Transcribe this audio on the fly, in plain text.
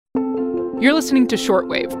You're listening to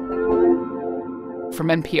Shortwave from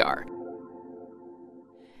NPR.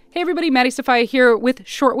 Hey everybody, Maddie Sofia here with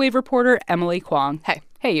Shortwave reporter Emily Kwong. Hey.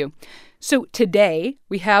 Hey you. So today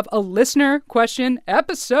we have a listener question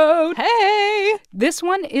episode. Hey! This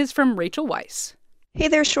one is from Rachel Weiss. Hey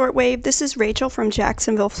there, Shortwave. This is Rachel from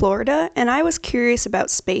Jacksonville, Florida, and I was curious about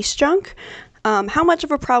space junk. How much of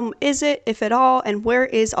a problem is it, if at all, and where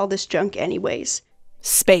is all this junk anyways?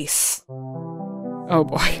 Space. Oh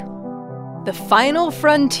boy. The final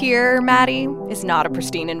frontier, Maddie, is not a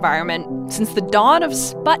pristine environment. Since the dawn of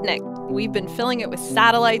Sputnik, we've been filling it with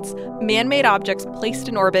satellites, man-made objects placed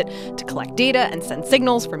in orbit to collect data and send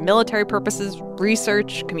signals for military purposes,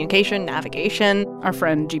 research, communication, navigation. Our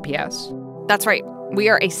friend GPS. That's right. We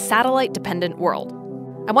are a satellite-dependent world.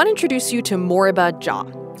 I want to introduce you to Moriba Jah.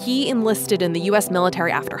 He enlisted in the U.S.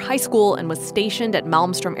 military after high school and was stationed at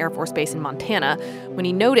Malmstrom Air Force Base in Montana when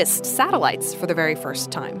he noticed satellites for the very first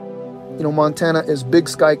time. You know, Montana is big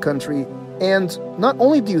sky country, and not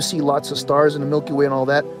only do you see lots of stars in the Milky Way and all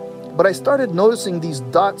that, but I started noticing these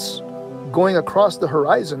dots going across the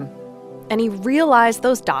horizon. And he realized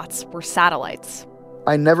those dots were satellites.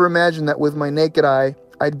 I never imagined that with my naked eye,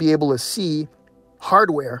 I'd be able to see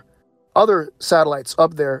hardware, other satellites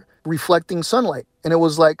up there reflecting sunlight. And it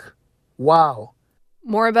was like, wow.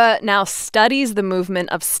 Moriba now studies the movement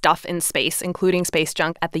of stuff in space, including space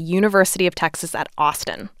junk, at the University of Texas at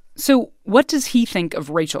Austin. So what does he think of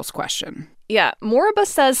Rachel's question? Yeah, Moriba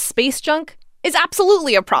says space junk is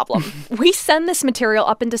absolutely a problem. We send this material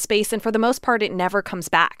up into space, and for the most part, it never comes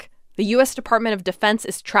back. The U.S. Department of Defense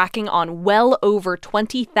is tracking on well over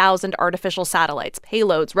 20,000 artificial satellites,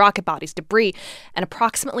 payloads, rocket bodies, debris, and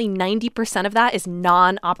approximately 90% of that is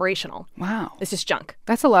non-operational. Wow. This is junk.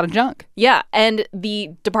 That's a lot of junk. Yeah, and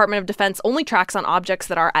the Department of Defense only tracks on objects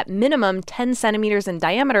that are at minimum 10 centimeters in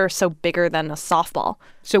diameter, so bigger than a softball.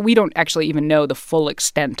 So we don't actually even know the full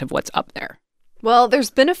extent of what's up there. Well, there's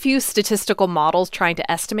been a few statistical models trying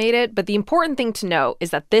to estimate it, but the important thing to know is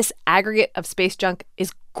that this aggregate of space junk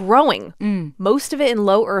is growing, most of it in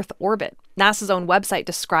low Earth orbit. NASA's own website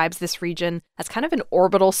describes this region as kind of an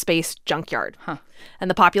orbital space junkyard. And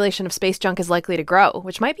the population of space junk is likely to grow,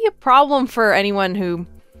 which might be a problem for anyone who,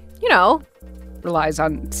 relies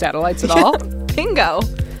on satellites at all. Bingo.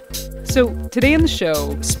 So today on the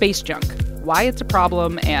show, space junk, why it's a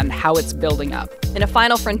problem and how it's building up. In a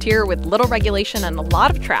final frontier with little regulation and a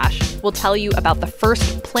lot of trash, we'll tell you about the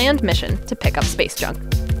first planned mission to pick up space junk.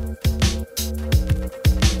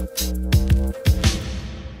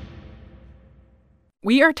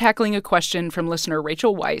 We are tackling a question from listener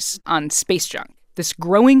Rachel Weiss on space junk, this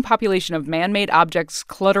growing population of man-made objects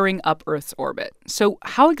cluttering up Earth's orbit. So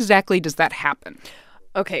how exactly does that happen?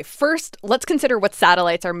 Okay, first, let's consider what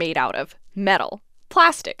satellites are made out of. Metal,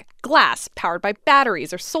 plastic, glass, powered by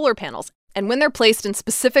batteries or solar panels. And when they're placed in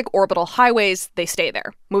specific orbital highways, they stay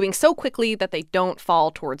there, moving so quickly that they don't fall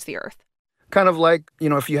towards the Earth. Kind of like,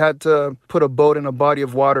 if you had to put a boat in a body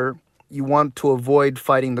of water, you want to avoid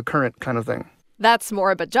fighting the current kind of thing. That's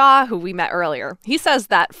Moriba Jah, who we met earlier. He says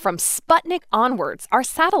that from Sputnik onwards, our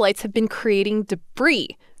satellites have been creating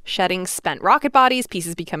debris, shedding spent rocket bodies,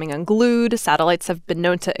 pieces becoming unglued. Satellites have been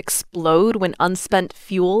known to explode when unspent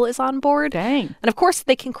fuel is on board. Dang. And of course,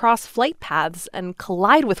 they can cross flight paths and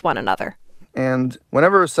collide with one another. And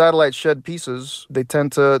whenever satellites shed pieces, they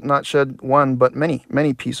tend to not shed one, but many,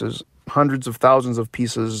 many pieces, hundreds of thousands of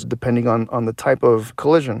pieces, depending on the type of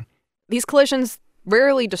collision. These collisions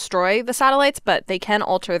rarely destroy the satellites, but they can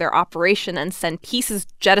alter their operation and send pieces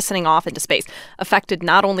jettisoning off into space, affected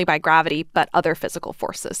not only by gravity, but other physical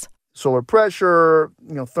forces. Solar pressure,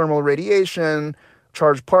 thermal radiation,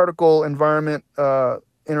 charged particle environment,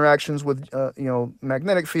 interactions with,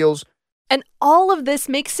 magnetic fields. And all of this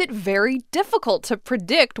makes it very difficult to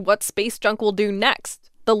predict what space junk will do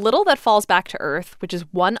next. The little that falls back to Earth, which is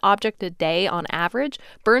one object a day on average,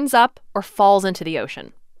 burns up or falls into the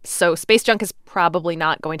ocean. So space junk is probably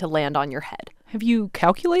not going to land on your head. Have you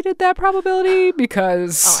calculated that probability?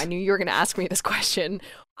 Because... Oh, I knew you were going to ask me this question.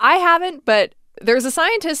 I haven't, but there's a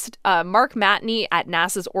scientist, Mark Matney, at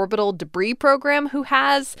NASA's Orbital Debris Program who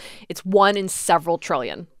has. It's 1 in several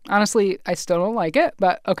trillion. Honestly, I still don't like it,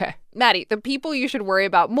 but okay. Maddie, the people you should worry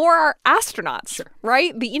about more are astronauts, Sure.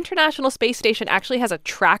 Right? The International Space Station actually has a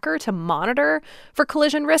tracker to monitor for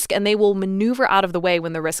collision risk, and they will maneuver out of the way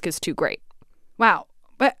when the risk is too great. Wow.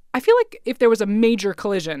 But I feel like if there was a major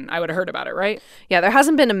collision, I would have heard about it, right? Yeah, there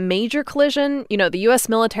hasn't been a major collision. You know, the U.S.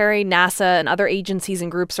 military, NASA, and other agencies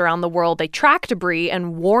and groups around the world, they track debris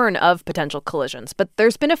and warn of potential collisions. But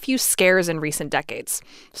there's been a few scares in recent decades.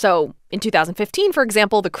 So in 2015, for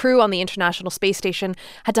example, the crew on the International Space Station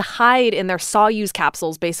had to hide in their Soyuz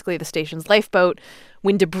capsules, basically the station's lifeboat,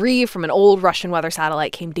 when debris from an old Russian weather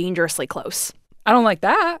satellite came dangerously close. I don't like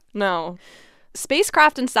that. No.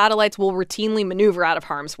 Spacecraft and satellites will routinely maneuver out of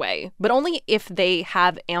harm's way, but only if they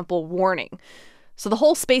have ample warning. So the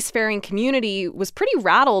whole spacefaring community was pretty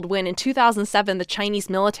rattled when, in 2007, the Chinese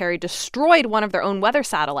military destroyed one of their own weather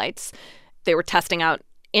satellites. They were testing out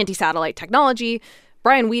anti-satellite technology.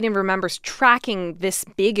 Brian Whedon remembers tracking this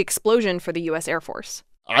big explosion for the U.S. Air Force.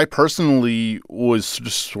 I personally was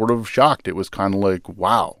just sort of shocked. It was kind of like,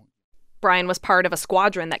 wow. Brian was part of a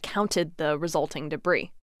squadron that counted the resulting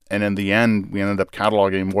debris. And in the end, we ended up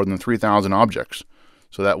cataloging more than 3,000 objects.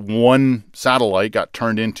 So that one satellite got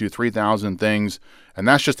turned into 3,000 things, and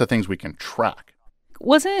that's just the things we can track.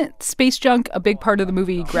 Wasn't space junk a big part of the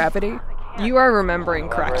movie Gravity? You are remembering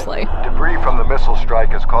correctly. Debris from the missile strike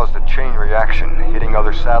has caused a chain reaction, hitting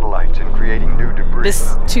other satellites and creating new debris.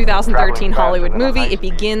 This 2013 Hollywood movie, it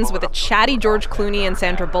begins with a chatty George Clooney and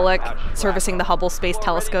Sandra Bullock servicing the Hubble Space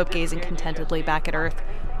Telescope, gazing contentedly back at Earth,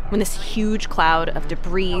 when this huge cloud of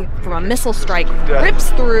debris from a missile strike rips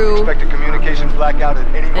through. Expect a communications blackout at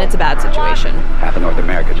any moment. And it's a bad situation. Half of North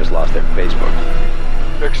America just lost their Facebook.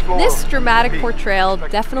 This dramatic portrayal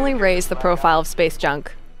definitely raised the profile of space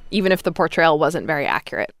junk, even if the portrayal wasn't very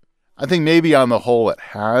accurate. I think maybe on the whole it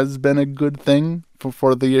has been a good thing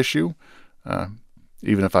for the issue,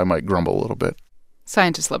 even if I might grumble a little bit.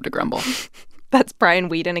 Scientists love to grumble. That's Brian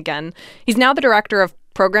Whedon again. He's now the director of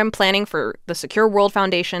program planning for the Secure World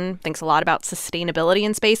Foundation, thinks a lot about sustainability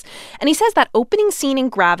in space, and he says that opening scene in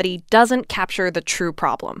Gravity doesn't capture the true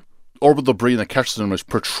problem. Orbital debris in the Kessel system is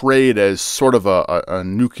portrayed as sort of a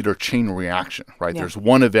nuclear chain reaction, right? Yeah. There's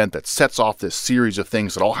one event that sets off this series of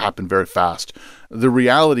things that all happen very fast. The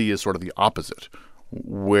reality is sort of the opposite,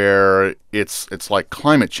 where it's like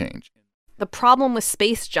climate change. The problem with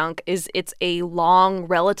space junk is it's a long,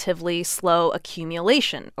 relatively slow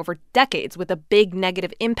accumulation over decades with a big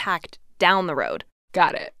negative impact down the road.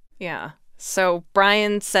 Got it. Yeah. So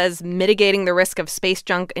Brian says mitigating the risk of space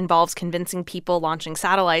junk involves convincing people launching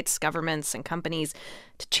satellites, governments, and companies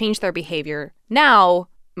to change their behavior now,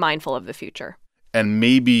 mindful of the future. And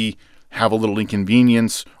maybe have a little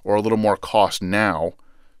inconvenience or a little more cost now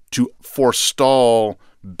to forestall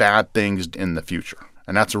bad things in the future.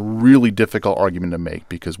 And that's a really difficult argument to make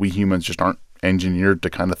because we humans just aren't engineered to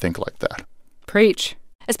kind of think like that. Preach.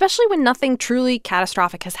 Especially when nothing truly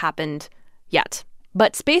catastrophic has happened yet.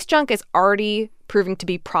 But space junk is already proving to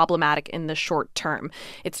be problematic in the short term.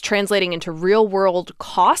 It's translating into real-world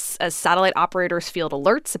costs as satellite operators field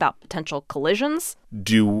alerts about potential collisions.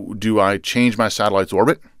 Do I change my satellite's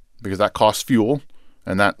orbit? Because that costs fuel,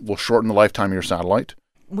 and that will shorten the lifetime of your satellite.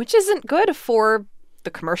 Which isn't good for the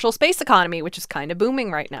commercial space economy, which is kind of booming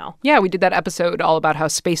right now. Yeah, we did that episode all about how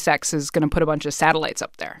SpaceX is going to put a bunch of satellites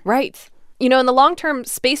up there. Right. You know, in the long term,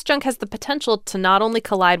 space junk has the potential to not only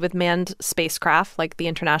collide with manned spacecraft, like the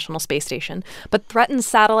International Space Station, but threaten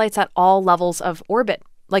satellites at all levels of orbit,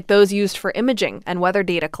 like those used for imaging and weather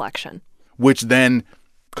data collection. Which then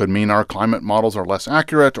could mean our climate models are less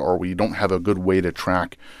accurate, or we don't have a good way to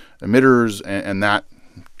track emitters, and that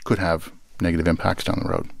could have negative impacts down the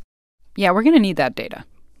road. Yeah, we're going to need that data.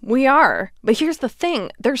 We are. But here's the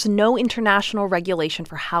thing. There's no international regulation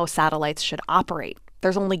for how satellites should operate.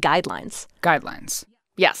 There's only guidelines. Guidelines.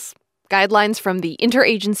 Yes. Guidelines from the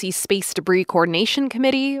Interagency Space Debris Coordination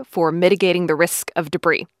Committee for mitigating the risk of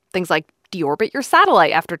debris. Things like deorbit your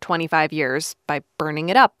satellite after 25 years by burning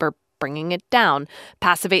it up or bringing it down.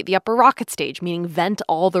 Passivate the upper rocket stage, meaning vent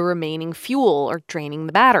all the remaining fuel or draining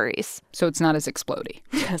the batteries. So it's not as explodey.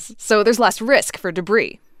 Yes. So there's less risk for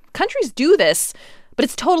debris. Countries do this, but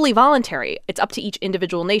it's totally voluntary. It's up to each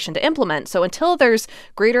individual nation to implement. So until there's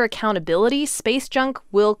greater accountability, space junk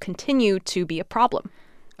will continue to be a problem.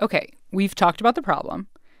 Okay, we've talked about the problem.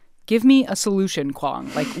 Give me a solution,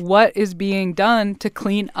 Kwong. Like, what is being done to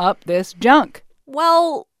clean up this junk?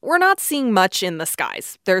 Well, we're not seeing much in the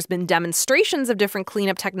skies. There's been demonstrations of different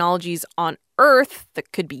cleanup technologies on Earth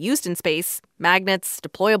that could be used in space. Magnets,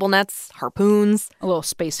 deployable nets, harpoons. A little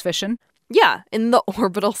space fishing. Yeah, in the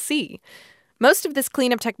orbital sea. Most of this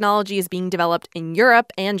cleanup technology is being developed in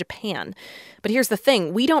Europe and Japan. But here's the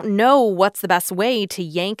thing. We don't know what's the best way to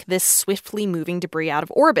yank this swiftly moving debris out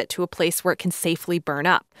of orbit to a place where it can safely burn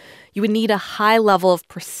up. You would need a high level of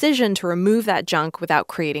precision to remove that junk without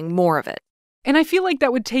creating more of it. And I feel like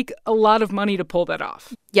that would take a lot of money to pull that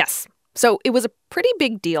off. Yes. So it was a pretty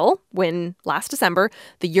big deal when, last December,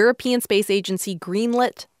 the European Space Agency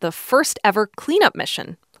greenlit the first ever cleanup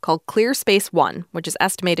mission called Clear Space One, which is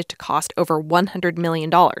estimated to cost over $100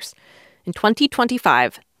 million. In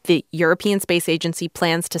 2025, the European Space Agency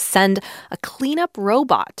plans to send a cleanup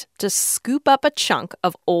robot to scoop up a chunk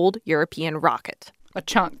of old European rocket. A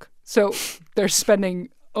chunk. So they're spending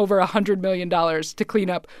over $100 million to clean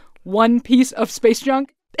up one piece of space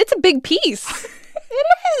junk? It's a big piece.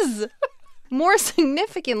 It is. More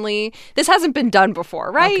significantly, this hasn't been done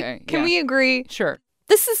before, right? Okay, Can we agree? Sure.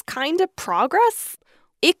 This is kind of progress.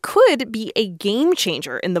 It could be a game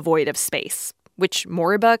changer in the void of space, which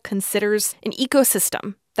Moriba considers an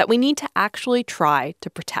ecosystem that we need to actually try to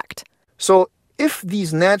protect. So if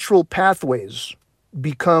these natural pathways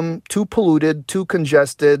become too polluted, too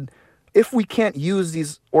congested, if we can't use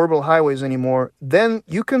these orbital highways anymore, then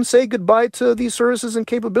you can say goodbye to these services and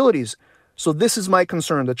capabilities. So this is my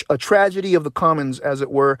concern, a tragedy of the commons, as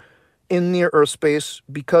it were, in near-Earth space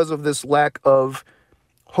because of this lack of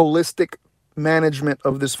holistic management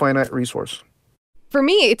of this finite resource. For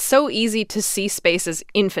me, it's so easy to see space as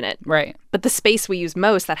infinite. Right. But the space we use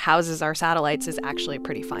most that houses our satellites is actually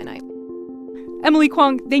pretty finite. Emily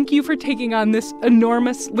Kwong, thank you for taking on this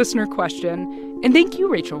enormous listener question. And thank you,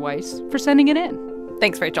 Rachel Weisz, for sending it in.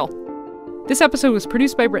 Thanks, Rachel. This episode was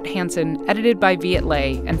produced by Britt Hansen, edited by Viet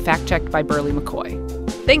Le, and fact-checked by Burley McCoy.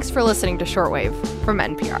 Thanks for listening to Shortwave from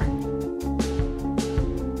NPR.